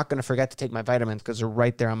know I'm not going to forget to take my vitamins because they're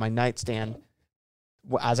right there on my nightstand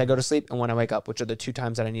as I go to sleep and when I wake up, which are the 2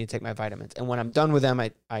 times that I need to take my vitamins. And when I'm done with them,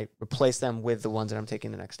 I replace them with the ones that I'm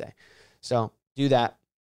taking the next day. So do that.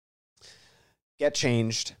 Get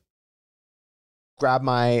changed. Grab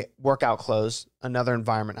my workout clothes. Another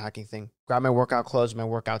environment hacking thing. Grab my workout clothes, my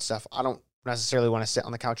workout stuff. I don't necessarily want to sit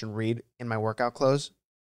on the couch and read in my workout clothes.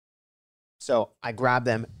 So I grab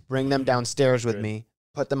them, bring them downstairs with me,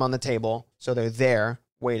 put them on the table so they're there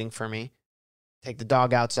waiting for me. Take the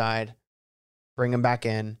dog outside, bring him back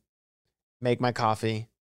in, make my coffee,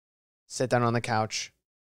 sit down on the couch,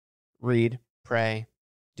 read, pray,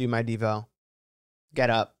 do my Devo, get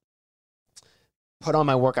up, put on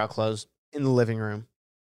my workout clothes in the living room,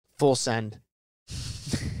 full send.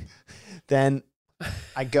 Then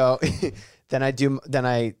I go, then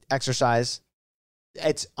I exercise.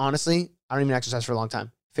 It's honestly, I don't even exercise for a long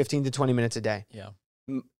time, 15 to 20 minutes a day. Yeah.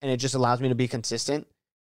 And it just allows me to be consistent.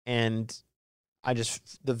 And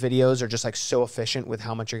the videos are just like so efficient with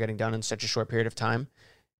how much you're getting done in such a short period of time.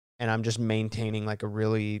 And I'm just maintaining like a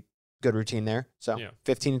really good routine there. So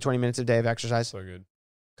 15 to 20 minutes a day of exercise. So good.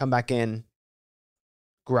 Come back in,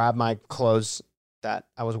 grab my clothes that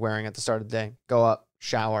I was wearing at the start of the day, go up,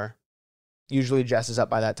 shower, Usually Jess is up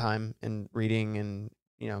by that time and reading and,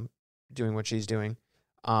 you know, doing what she's doing.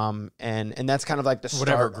 And that's kind of like the start.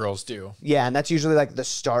 Whatever girls do. Yeah, and that's usually like the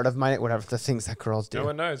start of my, whatever the things that girls do. No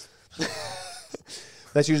one knows.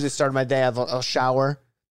 That's usually the start of my day. I'll shower.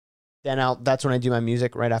 Then that's when I do my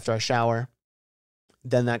music, right after I shower.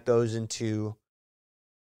 Then that goes into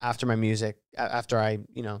after my music, after I,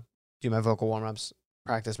 you know, do my vocal warm-ups,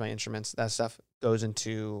 practice my instruments, that stuff goes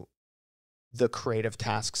into the creative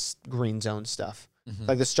tasks, green zone stuff. Mhm.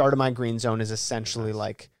 Like the start of my green zone is essentially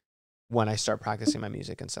like when I start practicing my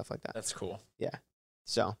music and stuff like that. That's cool. Yeah.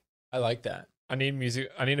 So I like that. I need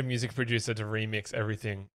a music producer to remix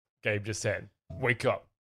everything Gabe just said. Wake up,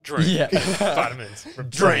 drink, Yeah. vitamins, from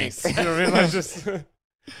Drink. drinks. You know what I mean? Like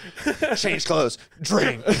just change clothes,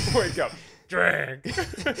 drink. wake up, drink.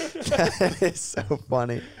 That is so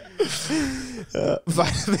funny.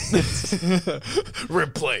 Vitamins.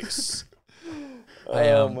 Replace.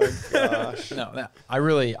 Oh my gosh. No, I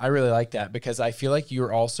really like that because I feel like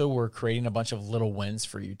we're creating a bunch of little wins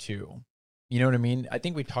for you too. You know what I mean? I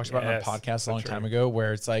think we talked about it on Yes, a podcast a long so time true. ago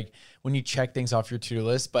where it's like when you check things off your to-do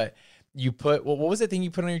list, but you put, what was the thing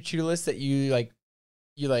you put on your to-do list that you like,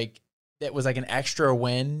 that was like an extra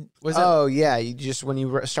win? Was it? Oh yeah, you just when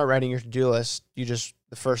you start writing your to-do list,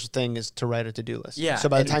 the first thing is to write a to-do list. Yeah, So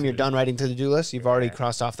by the and- time you're done writing the to-do list, you've already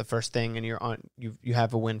crossed off the first thing, and you're on. You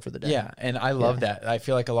have a win for the day. Yeah, and I love that. I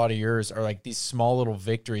feel like a lot of yours are like these small little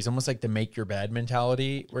victories, almost like the make your bed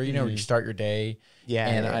mentality, where you know you start your day. Yeah.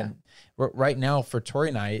 And yeah. right now for Tori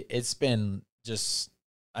and I, it's been just,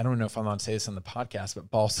 I don't know if I'm allowed to say this on the podcast, but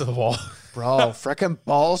balls to the wall. Bro, frickin'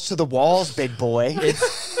 balls to the walls, big boy.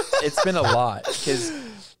 It's been a lot because,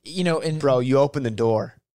 you know, and Bro, you opened the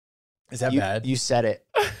door. is that you, bad? You said it.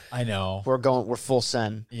 I know. We're full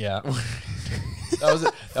send. Yeah. that was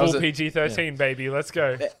Full PG-13, baby. Let's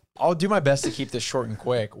go. I'll do my best to keep this short and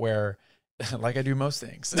quick where, like I do most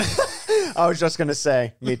things. I was just gonna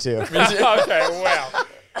say, me too. Okay, wow.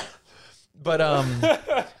 But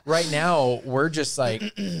right now we're just like,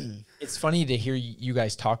 it's funny to hear you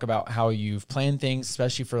guys talk about how you've planned things,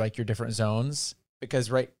 especially for like your different zones,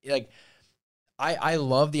 because I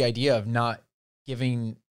love the idea of not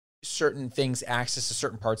giving certain things access to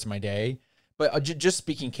certain parts of my day. But just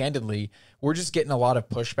speaking candidly, we're just getting a lot of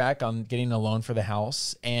pushback on getting a loan for the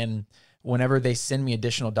house. And whenever they send me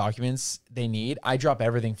additional documents they need, I drop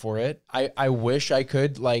everything for it. I wish I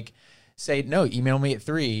could like say, no, email me at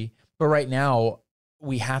 3. But right now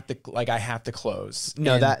I have to close.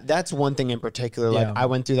 No, And- that's one thing in particular. Like Yeah. I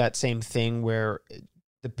went through that same thing where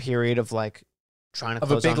the period of like trying to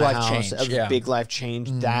Of a close big on a life house, change, of yeah. a big life change.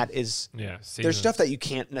 Mhm. That is, Yeah. there's stuff that you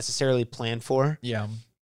can't necessarily plan for. Yeah.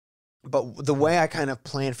 But the way I kind of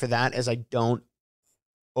plan for that is I don't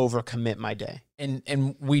overcommit my day.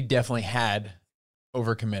 And we definitely had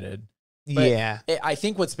overcommitted. But Yeah. I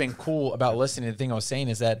think what's been cool about listening to the thing I was saying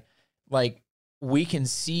is that like we can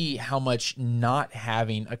see how much not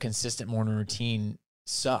having a consistent morning routine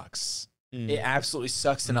sucks. It absolutely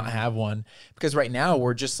sucks to not have one because right now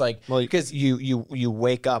we're just like, Well, because you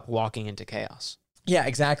wake up walking into chaos. yeah,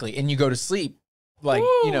 exactly. And you go to sleep like,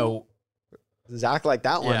 you know, Exactly like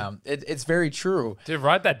that one. yeah, it's very true. Dude,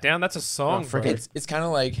 write that down. That's a song, bro. It's kind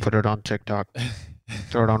of like Put it on TikTok.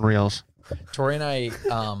 Throw it on Reels. Tori and I,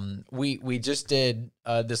 we just did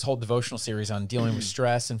this whole devotional series on dealing with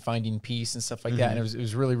stress and finding peace and stuff like that, and it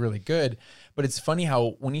was really, really good. But it's funny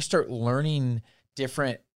how when you start learning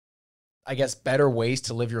different, I guess, better ways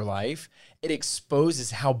to live your life, it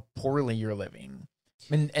exposes how poorly you're living.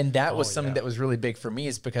 And that was something that was really big for me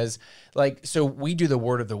is because like, so we do the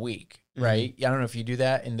word of the week, right? I don't know if you do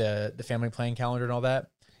that in the family planning calendar and all that.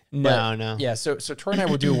 No. Yeah. So Tori and I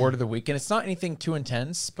will do a word of the week and it's not anything too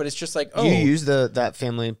intense, but it's just like, oh, You use that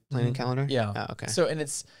family planning calendar? yeah. Oh, okay. So, and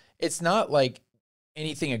it's not like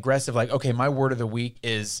anything aggressive. Like, okay, my word of the week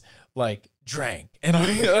is like drank, and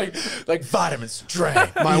I like vitamins,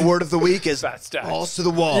 drank. My word of the week is Fat stacks. balls to the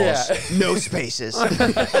walls. Yeah. No spaces.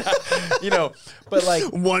 You know, but like,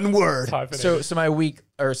 One word. so my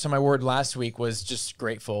word last week was just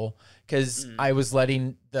grateful because I was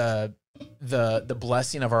letting the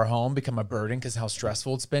blessing of our home become a burden because how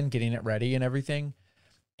stressful it's been getting it ready and everything.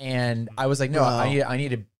 And I was like, no, Wow. I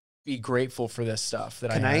need to be grateful for this stuff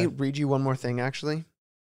that Can I I have. read you one more thing, actually?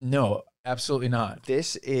 No, absolutely not.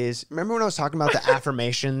 This is, remember when I was talking about the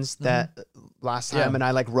affirmations that last time Yeah. and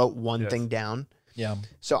I like wrote one Yes. thing down? Yeah.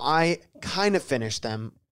 So I kind of finished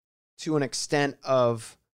them to an extent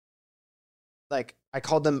of like, I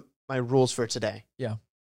called them my rules for today. Yeah.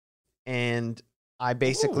 And I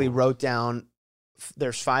basically wrote down,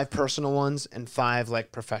 there's 5 personal ones and 5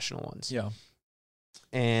 like professional ones. Yeah.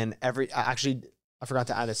 And I actually I forgot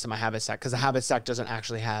to add this to my habit stack because the habit stack doesn't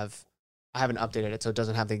actually have, I haven't updated it, so it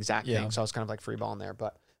doesn't have the exact thing. So I was kind of like freeballing there.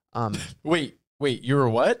 But wait, you were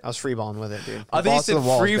what? I was freeballing with it, dude. I think you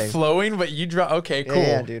said free flowing, but you draw. Okay, cool.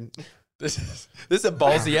 Yeah, dude. This is a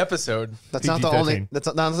ballsy episode. That's not the only. That's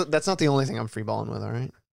not the only thing I'm freeballing with. All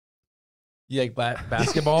right. You like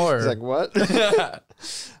basketball or? He's like, what?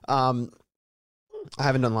 I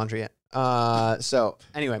haven't done laundry yet. So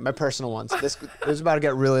anyway, my personal ones. This is about to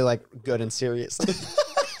get really like good and serious.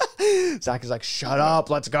 Zach is like, shut up,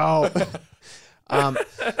 let's go.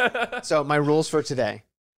 So my rules for today,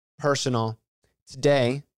 personal.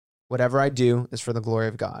 Today, whatever I do is for the glory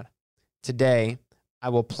of God. Today, I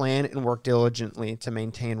will plan and work diligently to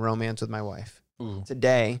maintain romance with my wife. Ooh.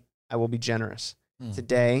 Today, I will be generous.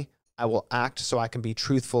 Today, I will act so I can be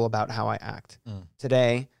truthful about how I act.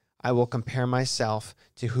 Today, I will compare myself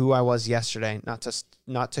to who I was yesterday, not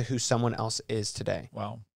to who someone else is today.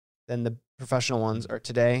 Wow. Then the professional ones are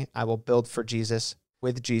today, I will build for Jesus,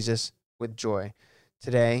 with joy.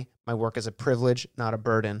 Today, my work is a privilege, not a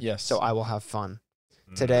burden. Yes. So I will have fun.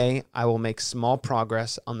 Today, I will make small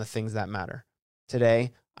progress on the things that matter.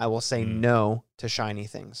 Today, I will say no to shiny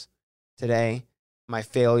things. Today, my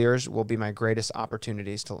failures will be my greatest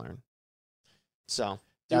opportunities to learn. So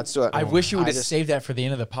that's what I wish you would have saved that for the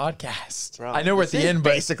end of the podcast. Bro, I know we're at the end,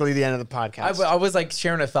 but basically the end of the podcast. I was like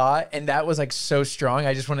sharing a thought, and that was like so strong.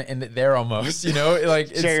 I just want to end it there almost. You know,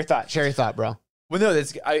 like share your thought, bro. Well, no,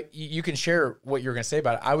 you can share what you're going to say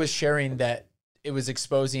about it. I was sharing that it was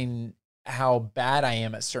exposing how bad I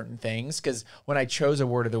am at certain things, because when I chose a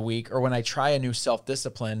word of the week or when I try a new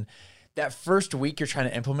self-discipline, that first week you're trying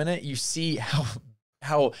to implement it, you see how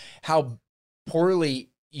poorly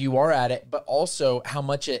you are at it, but also how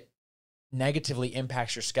much it negatively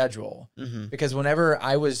impacts your schedule. Because whenever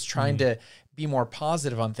I was trying to be more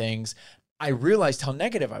positive on things, I realized how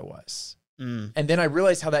negative I was. And then I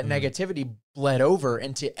realized how that negativity bled over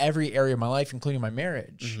into every area of my life, including my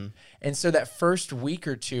marriage. And so that first week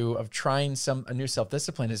or two of trying a new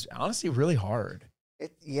self-discipline is honestly really hard.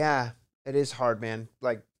 It is hard, man.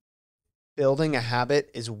 Like building a habit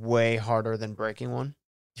is way harder than breaking one.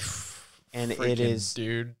 And it is,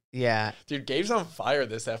 dude. Yeah. Dude, Gabe's on fire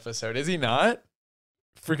this episode, is he not?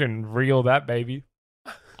 Freaking reel that baby.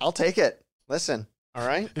 I'll take it. Listen. All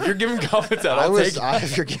right. If you're giving compliments, I'll take it.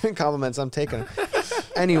 If you're giving compliments, I'm taking them.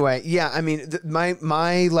 Anyway, yeah, I mean,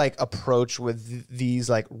 my like approach with these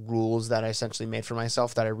like rules that I essentially made for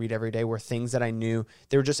myself that I read every day were things that I knew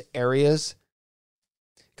they were just areas.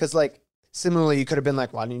 Because like similarly, you could have been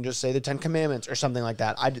like, why didn't you just say the 10 Commandments or something like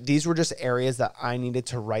that? These were just areas that I needed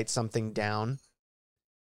to write something down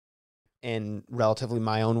in relatively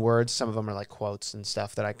my own words. Some of them are like quotes and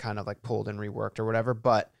stuff that I kind of like pulled and reworked or whatever,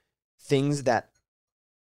 but things that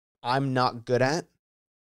I'm not good at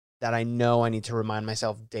that I know I need to remind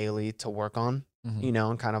myself daily to work on, you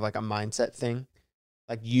know, and kind of like a mindset thing.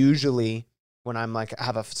 Like usually when I'm like, I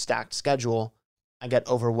have a stacked schedule, I get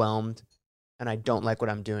overwhelmed and I don't like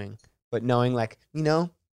what I'm doing. But knowing like, you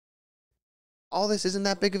know, all this isn't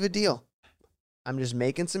that big of a deal. I'm just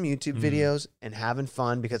making some YouTube videos and having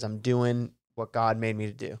fun because I'm doing what God made me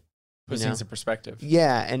to do. Put things in perspective.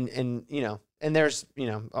 Yeah. And, you know, and there's, you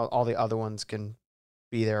know, all the other ones can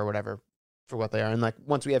be there or whatever for what they are. And like,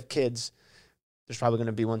 once we have kids, there's probably going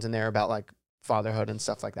to be ones in there about like fatherhood and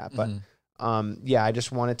stuff like that. But, yeah, I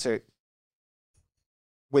just wanted to,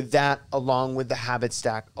 with that, along with the habit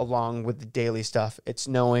stack, along with the daily stuff, it's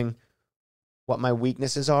knowing what my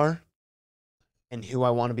weaknesses are and who I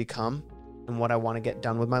want to become and what I want to get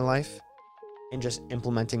done with my life and just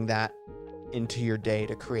implementing that into your day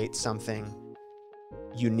to create something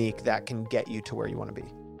unique that can get you to where you want to be.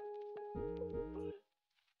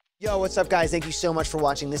 Yo, what's up, guys? Thank you so much for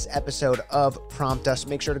watching this episode of Prompt Us.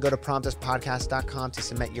 Make sure to go to promptuspodcast.com to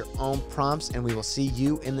submit your own prompts, and we will see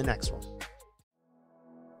you in the next one.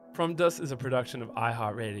 Prompt Us is a production of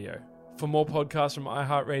iHeartRadio. For more podcasts from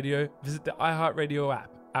iHeartRadio, visit the iHeartRadio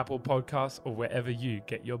app, Apple Podcasts, or wherever you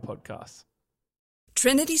get your podcasts.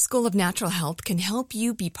 Trinity School of Natural Health can help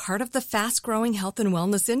you be part of the fast-growing health and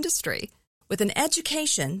wellness industry. With an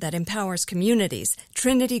education that empowers communities,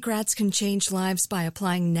 Trinity grads can change lives by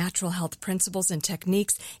applying natural health principles and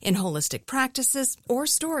techniques in holistic practices or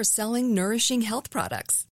stores selling nourishing health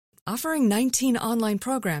products. Offering 19 online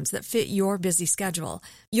programs that fit your busy schedule,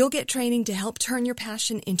 you'll get training to help turn your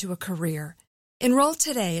passion into a career. Enroll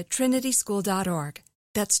today at trinityschool.org.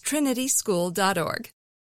 That's trinityschool.org.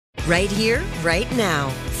 Right here, right now.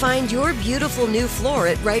 Find your beautiful new floor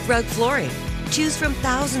at Right Rug Flooring. Choose from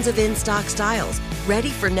thousands of in-stock styles, ready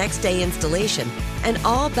for next day installation, and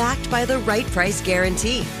all backed by the right price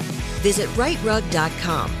guarantee. Visit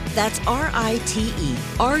rightrug.com. That's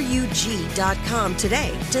RITERUG.com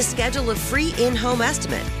today to schedule a free in-home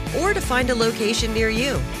estimate or to find a location near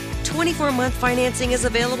you. 24-month financing is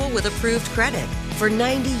available with approved credit. For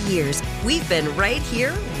 90 years, we've been right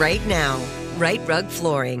here, right now. Right Rug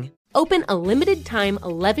Flooring. Open a limited-time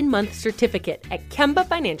 11-month certificate at Kemba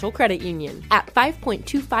Financial Credit Union. At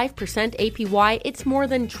 5.25% APY, it's more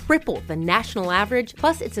than triple the national average,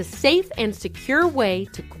 plus it's a safe and secure way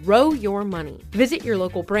to grow your money. Visit your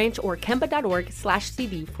local branch or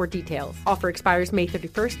kemba.org/CD for details. Offer expires May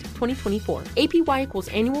 31st, 2024. APY equals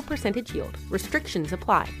annual percentage yield. Restrictions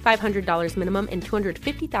apply. $500 minimum and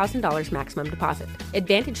 $250,000 maximum deposit.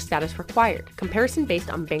 Advantage status required. Comparison based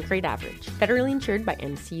on bank rate average. Federally insured by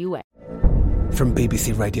NCUA. From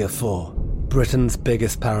BBC Radio 4, Britain's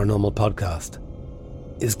biggest paranormal podcast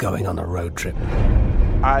is going on a road trip.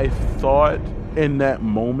 I thought in that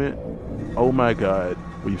moment, oh my God,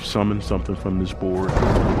 we've summoned something from this board.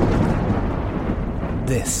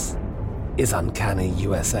 This is Uncanny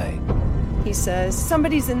USA. He says,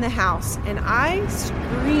 somebody's in the house, and I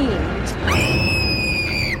screamed.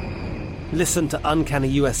 Listen to Uncanny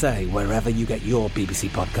USA wherever you get your BBC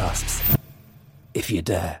podcasts, if you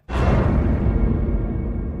dare.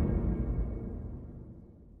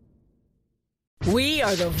 We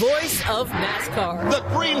are the voice of NASCAR. The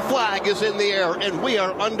green flag is in the air, and we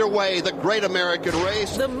are underway. The Great American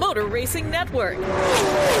Race. The Motor Racing Network.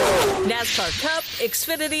 NASCAR Cup,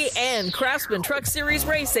 Xfinity, and Craftsman Truck Series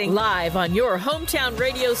Racing live on your hometown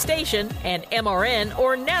radio station and MRN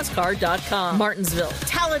or NASCAR.com. Martinsville,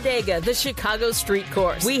 Talladega, the Chicago Street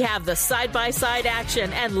Course. We have the side-by-side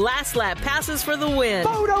action and last lap passes for the win.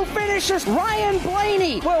 Photo finishes. Ryan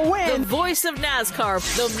Blaney will win. The voice of NASCAR,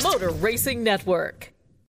 the Motor Racing Network.